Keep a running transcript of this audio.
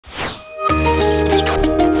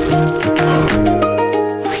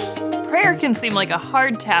can seem like a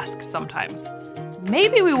hard task sometimes.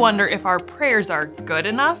 Maybe we wonder if our prayers are good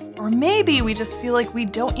enough, or maybe we just feel like we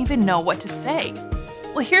don't even know what to say.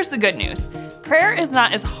 Well, here's the good news. Prayer is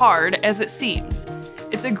not as hard as it seems.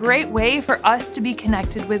 It's a great way for us to be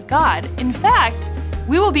connected with God. In fact,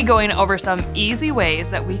 we will be going over some easy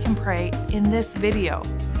ways that we can pray in this video.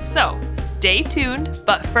 So stay tuned,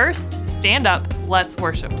 but first, stand up, let's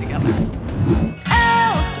worship together.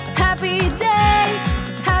 Oh, happy day,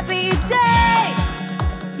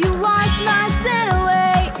 you wash my sin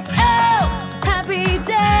away. Oh, happy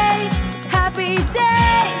day,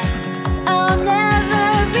 I'll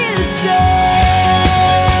never be the same.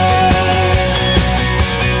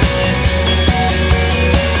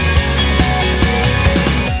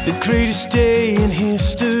 The greatest day in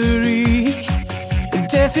history,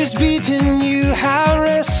 death has beaten, you have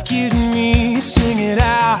rescued me. Sing it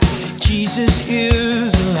out, Jesus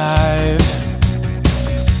is alive.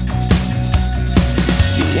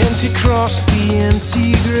 The empty cross, the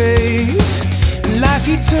empty grave, life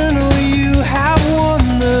eternal, you have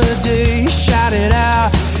won the day. Shout it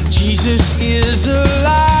out, Jesus is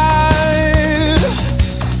alive.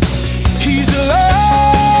 He's alive.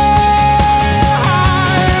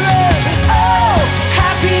 Oh,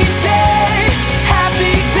 happy day,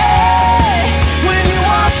 when you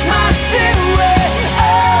wash my sin away.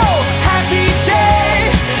 Oh, happy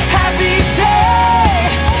day,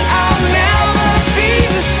 I'll never be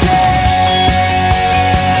the same.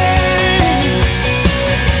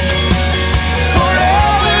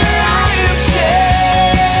 Forever I am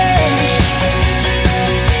changed.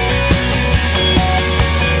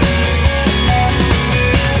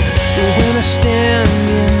 When I stand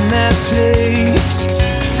in that place,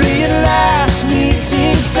 free at last,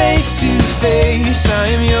 meeting face to face, I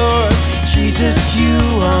am yours, Jesus, you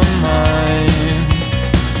are mine.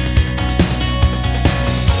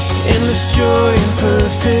 Endless joy and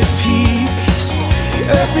perfect peace,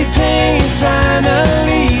 earthly pain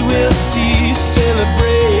finally will cease.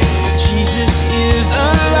 Celebrate, Jesus is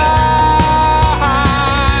alive.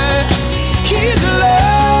 He's alive.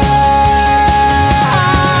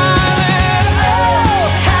 Oh,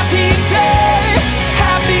 happy day,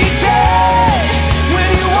 when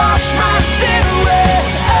you wash my sin away.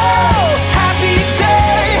 Oh, happy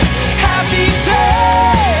day,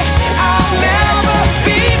 I'll never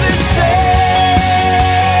be the same.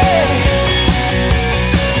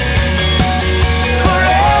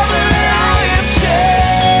 Forever I am changed.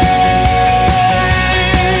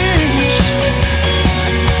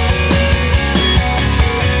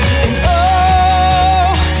 And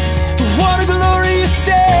oh, what a glorious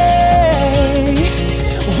day,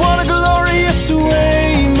 what a glorious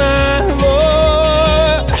way, my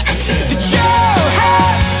Lord, that you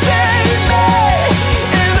have saved me.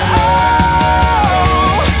 And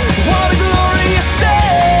oh, what a glorious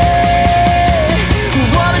day,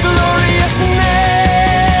 what a glorious name,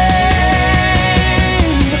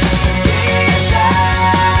 Jesus.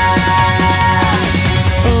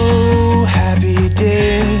 Oh, happy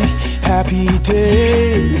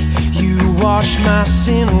day, you wash my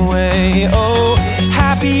sin away. Oh,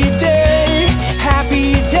 happy day,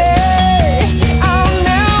 I'll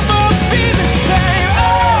never be the same.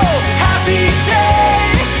 Oh, happy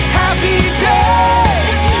day,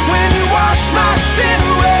 when you wash my sin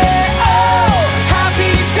away. Oh,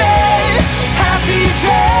 happy day,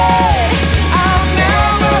 I'll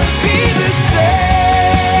never be the same.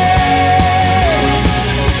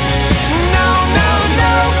 No,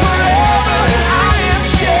 forever I am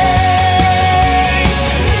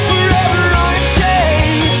changed. Forever I'm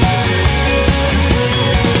changed.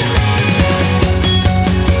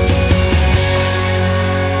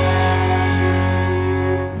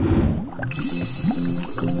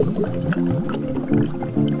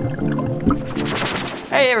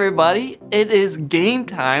 Hey everybody, it is game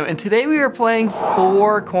time, and today we are playing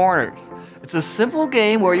Four Corners. It's a simple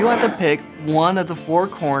game where you have to pick one of the four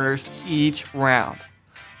corners each round.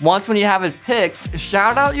 Once when you have it picked,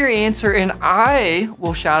 shout out your answer and I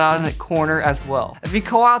will shout out in the corner as well. If you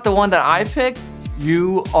call out the one that I picked,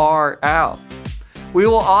 you are out. We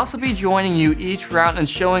will also be joining you each round and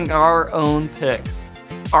showing our own picks.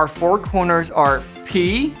 Our four corners are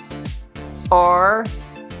P, R,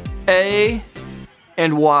 A,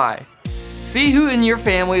 and Y. See who in your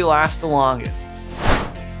family lasts the longest.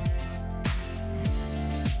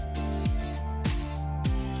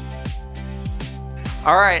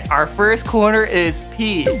 All right, our first corner is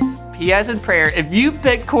P. P as in prayer. If you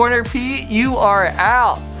pick corner P, you are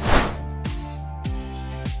out.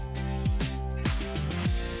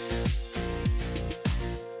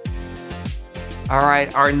 All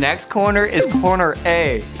right, our next corner is corner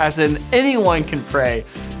A, as in anyone can pray.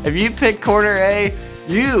 If you pick corner A,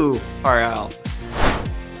 you are out.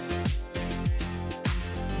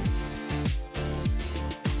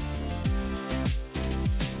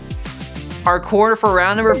 Our corner for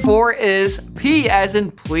round number 4 is P, as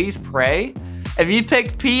in please pray. If you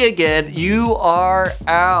picked P again, you are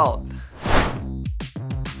out.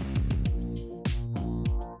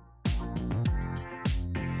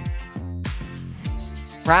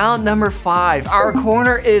 Round number 5, our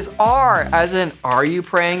corner is R, as in are you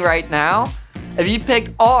praying right now? If you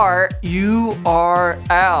picked R, you are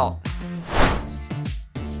out.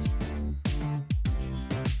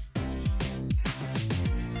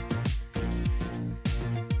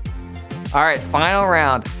 All right, final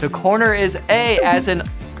round. The corner is A, as in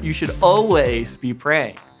you should always be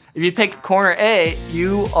praying. If you picked corner A,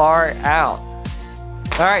 you are out.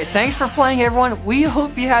 All right, thanks for playing, everyone. We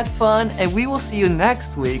hope you had fun, and we will see you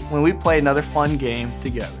next week when we play another fun game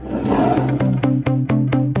together.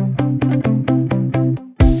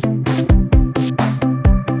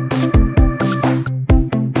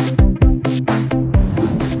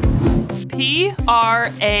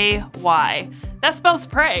 P-R-A-Y. That spells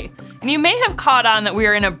pray. And you may have caught on that we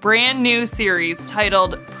are in a brand new series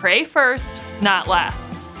titled Pray First, Not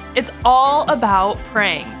Last. It's all about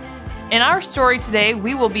praying. In our story today,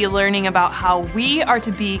 we will be learning about how we are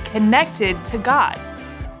to be connected to God,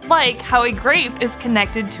 like how a grape is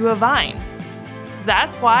connected to a vine.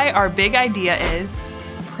 That's why our big idea is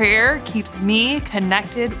prayer keeps me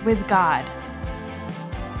connected with God.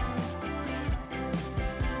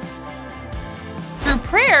 Through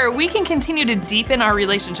prayer, we can continue to deepen our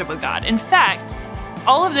relationship with God. In fact,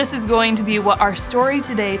 all of this is going to be what our story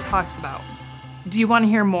today talks about. Do you want to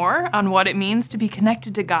hear more on what it means to be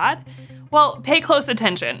connected to God? Well, pay close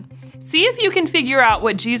attention. See if you can figure out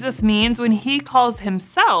what Jesus means when he calls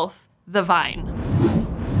himself the vine.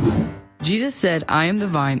 Jesus said, I am the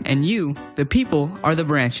vine, and you, the people, are the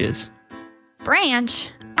branches. Branch?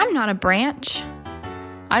 I'm not a branch.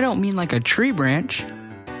 I don't mean like a tree branch.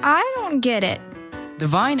 I don't get it. The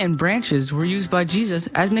vine and branches were used by Jesus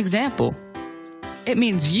as an example. It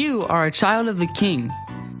means you are a child of the King.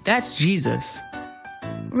 That's Jesus.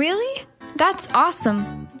 Really? That's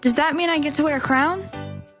awesome. Does that mean I get to wear a crown?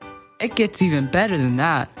 It gets even better than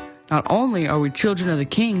that. Not only are we children of the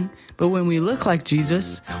King, but when we look like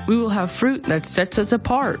Jesus, we will have fruit that sets us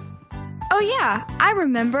apart. Oh yeah, I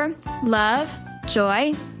remember. Love,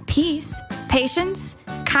 joy, peace, patience,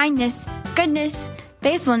 kindness, goodness,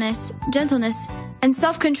 faithfulness, gentleness, and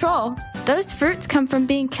self-control. Those fruits come from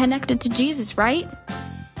being connected to Jesus, right?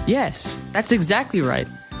 Yes, that's exactly right.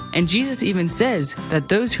 And Jesus even says that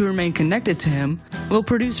those who remain connected to him will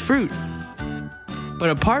produce fruit. But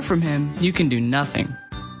apart from him, you can do nothing.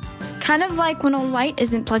 Kind of like when a light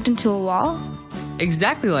isn't plugged into a wall?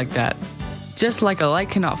 Exactly like that. Just like a light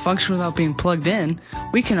cannot function without being plugged in,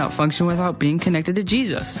 we cannot function without being connected to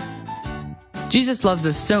Jesus. Jesus loves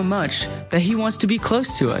us so much that he wants to be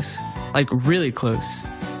close to us, like really close.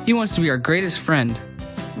 He wants to be our greatest friend.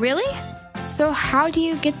 Really? So how do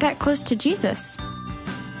you get that close to Jesus?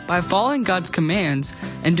 By following God's commands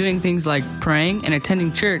and doing things like praying and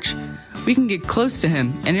attending church, we can get close to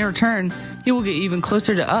him, and in return, he will get even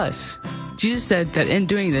closer to us. Jesus said that in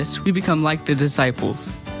doing this, we become like the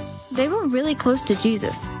disciples. They were really close to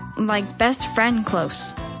Jesus, like best friend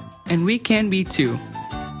close. And we can be too.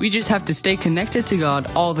 We just have to stay connected to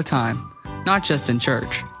God all the time, not just in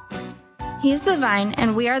church. He is the vine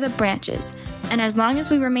and we are the branches, and as long as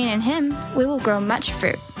we remain in him, we will grow much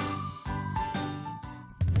fruit.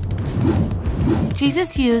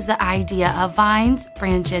 Jesus used the idea of vines,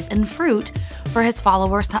 branches, and fruit for his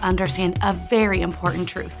followers to understand a very important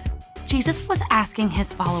truth. Jesus was asking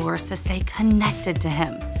his followers to stay connected to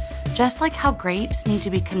him. Just like how grapes need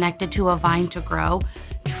to be connected to a vine to grow,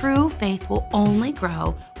 true faith will only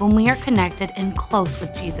grow when we are connected and close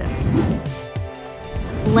with Jesus.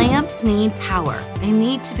 Lamps need power. They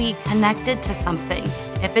need to be connected to something.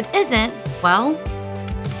 If it isn't, well,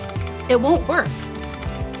 it won't work.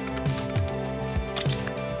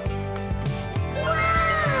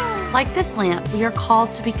 Like this lamp, we are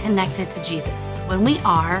called to be connected to Jesus. When we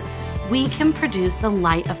are, we can produce the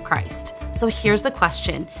light of Christ. So here's the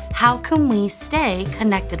question: how can we stay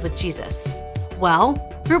connected with Jesus? Well,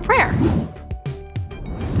 through prayer.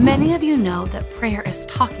 Many of you know that prayer is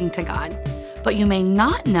talking to God, but you may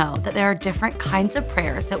not know that there are different kinds of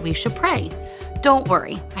prayers that we should pray. Don't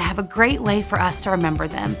worry, I have a great way for us to remember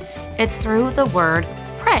them. It's through the word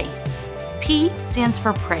pray. P stands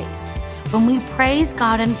for praise. When we praise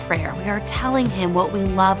God in prayer, we are telling him what we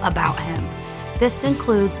love about him. This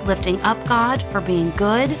includes lifting up God for being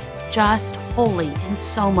good, just, holy, and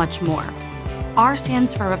so much more. R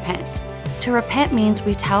stands for repent. To repent means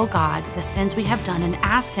we tell God the sins we have done and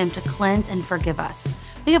ask Him to cleanse and forgive us.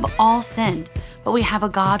 We have all sinned, but we have a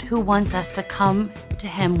God who wants us to come to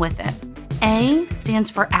Him with it. A stands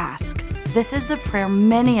for ask. This is the prayer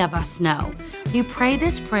many of us know. We pray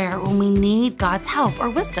this prayer when we need God's help or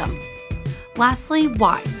wisdom. Lastly,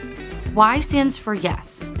 Y. Y stands for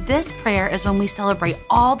yes. This prayer is when we celebrate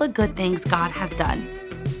all the good things God has done.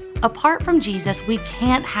 Apart from Jesus, we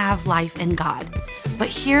can't have life in God.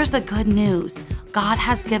 But here's the good news. God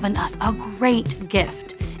has given us a great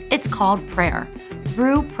gift. It's called prayer.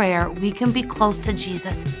 Through prayer, we can be close to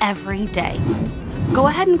Jesus every day. Go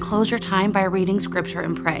ahead and close your time by reading scripture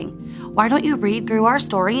and praying. Why don't you read through our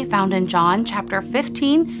story found in John chapter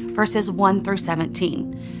 15, verses 1 through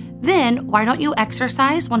 17. Then, why don't you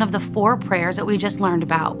exercise one of the 4 prayers that we just learned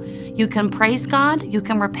about? You can praise God, you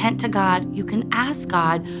can repent to God, you can ask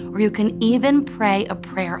God, or you can even pray a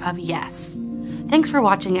prayer of yes. Thanks for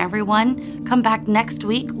watching, everyone. Come back next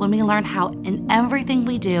week when we learn how in everything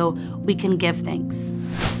we do, we can give thanks.